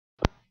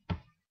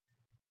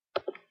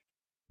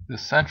The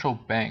central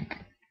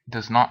bank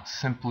does not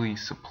simply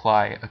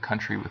supply a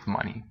country with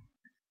money,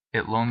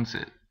 it loans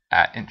it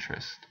at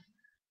interest.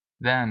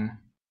 Then,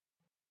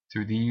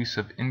 through the use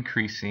of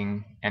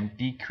increasing and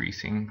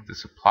decreasing the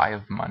supply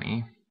of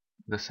money,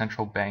 the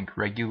central bank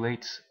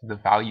regulates the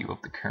value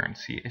of the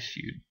currency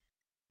issued.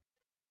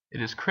 It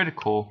is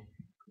critical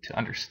to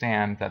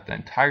understand that the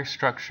entire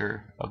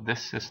structure of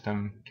this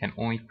system can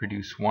only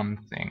produce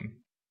one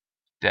thing: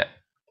 debt.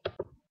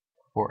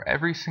 For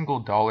every single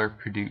dollar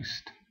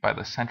produced by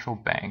the central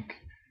bank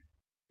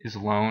is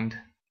loaned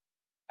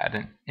at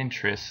an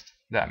interest.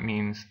 That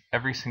means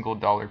every single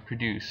dollar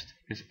produced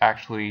is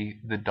actually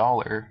the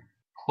dollar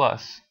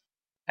plus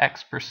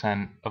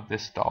X% of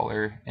this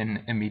dollar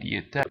in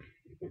immediate debt.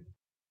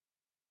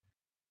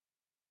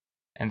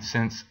 And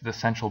since the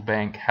central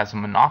bank has a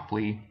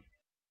monopoly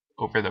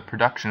over the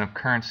production of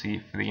currency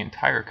for the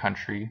entire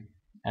country,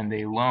 and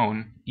they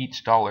loan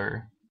each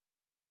dollar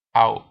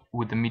out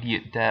with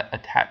immediate debt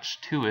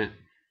attached to it,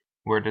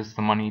 where does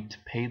the money to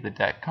pay the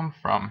debt come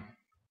from?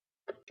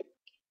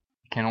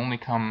 It can only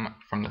come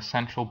from the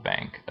central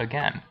bank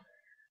again,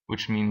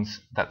 which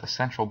means that the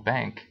central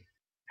bank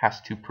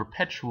has to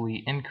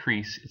perpetually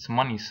increase its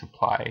money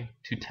supply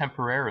to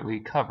temporarily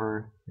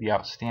cover the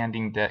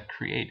outstanding debt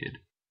created,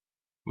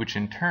 which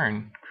in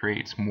turn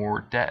creates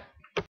more debt.